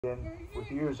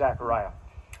With you, Zachariah.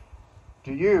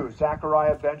 Do you,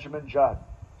 Zachariah Benjamin Judd,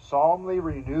 solemnly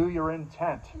renew your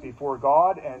intent before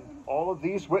God and all of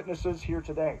these witnesses here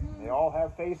today? They all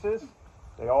have faces.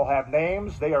 They all have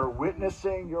names. They are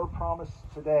witnessing your promise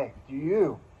today. Do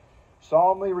you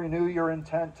solemnly renew your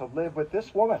intent to live with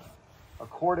this woman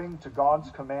according to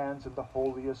God's commands in the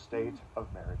holy estate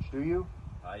of marriage? Do you?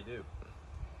 I do.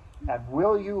 And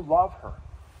will you love her?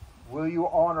 Will you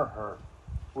honor her?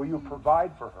 Will you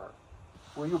provide for her?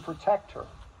 Will you protect her?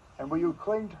 And will you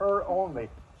cling to her only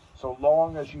so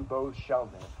long as you both shall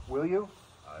live? Will you?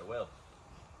 I will.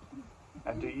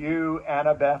 And do you,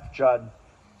 Annabeth Judd,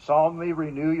 solemnly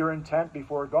renew your intent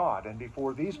before God and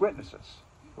before these witnesses,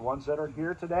 the ones that are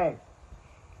here today,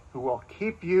 who will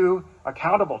keep you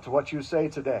accountable to what you say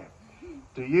today?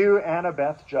 Do you,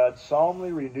 Annabeth Judd,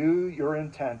 solemnly renew your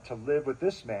intent to live with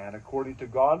this man according to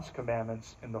God's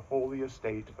commandments in the holy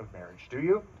estate of marriage? Do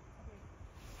you?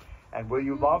 And will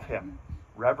you love him,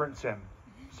 reverence him,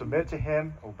 submit to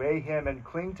him, obey him, and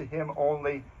cling to him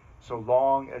only so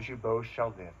long as you both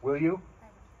shall live? Will you?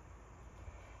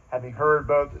 Having heard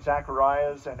both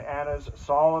Zachariah's and Anna's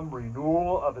solemn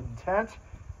renewal of intent,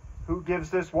 who gives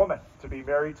this woman to be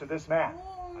married to this man?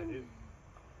 I do.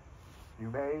 You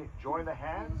may join the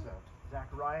hands of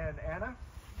Zachariah and Anna,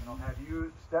 and I'll have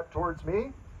you step towards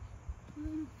me.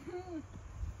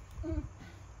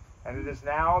 And it is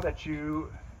now that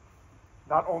you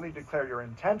not only declare your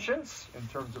intentions in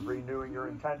terms of renewing your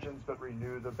intentions, but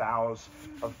renew the vows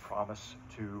of promise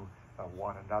to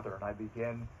one another. And I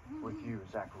begin with you,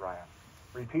 Zachariah.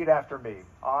 Repeat after me.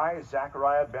 I,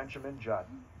 Zachariah Benjamin Judd.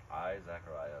 I,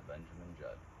 Zachariah Benjamin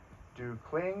Judd. Do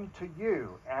cling to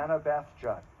you, Annabeth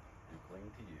Judd. Do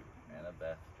cling to you,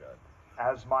 Annabeth Judd.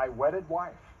 As my wedded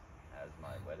wife. As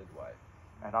my wedded wife.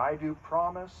 And I do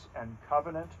promise and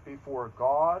covenant before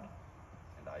God.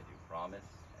 And I do promise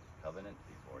and covenant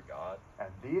before God. And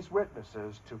these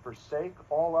witnesses to forsake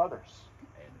all others.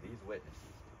 And these witnesses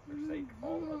to forsake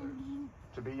all others.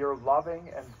 To be your loving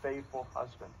and faithful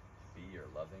husband. Be your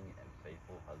loving and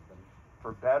faithful husband.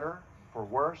 For better, for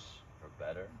worse. For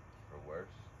better, for worse.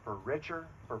 For richer,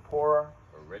 for poorer.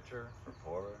 For richer, for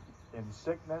poorer. In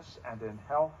sickness and in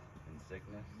health. In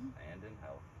sickness and in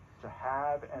health. To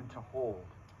have and to hold.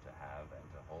 To have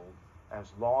and to hold.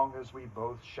 As long as we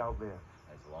both shall live.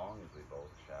 As long as we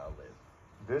both shall live.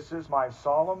 This is my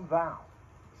solemn vow.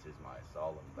 This is my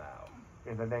solemn vow.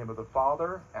 In the name of the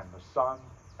Father, and the Son,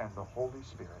 and the Holy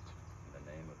Spirit. In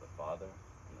the name of the Father,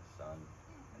 and the Son,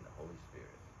 and the Holy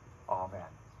Spirit.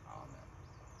 Amen. Amen.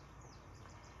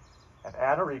 And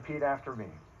Anna, repeat after me.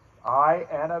 I,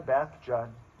 Annabeth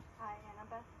Judd. I,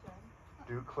 Annabeth Judd.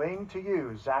 Do cling to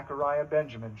you, Zachariah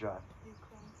Benjamin Judd. Do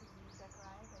cling to you,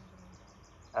 Zachariah Benjamin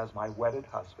Judd. As my wedded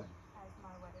husband. As my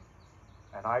wedded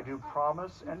husband. And I do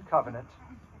promise and covenant.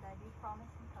 And I do promise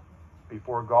and covenant.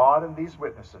 Before God and these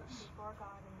witnesses. Before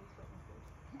God and these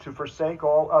witnesses. To forsake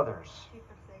all others. To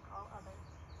forsake all others.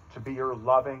 To be your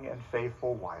loving and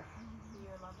faithful wife. To be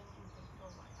your loving and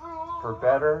faithful wife. For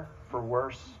better, for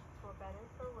worse. For better,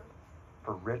 for worse.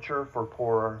 For richer, for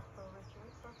poorer. For richer,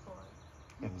 for poorer.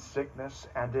 In sickness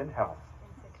and in health.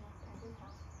 In sickness and in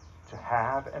health. To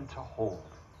have and to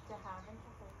hold. To have and to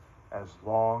hold. As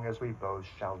long as we both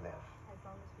shall live. As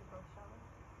long as we both shall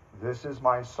live. This is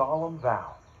my solemn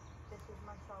vow. This is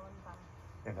my solemn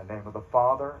vow. In the name of the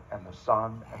Father, and the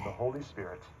Son, and the Holy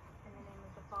Spirit. In the name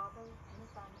of the Father, and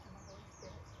the Son, and the Holy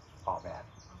Spirit. Amen.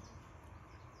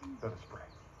 Amen. Let us pray.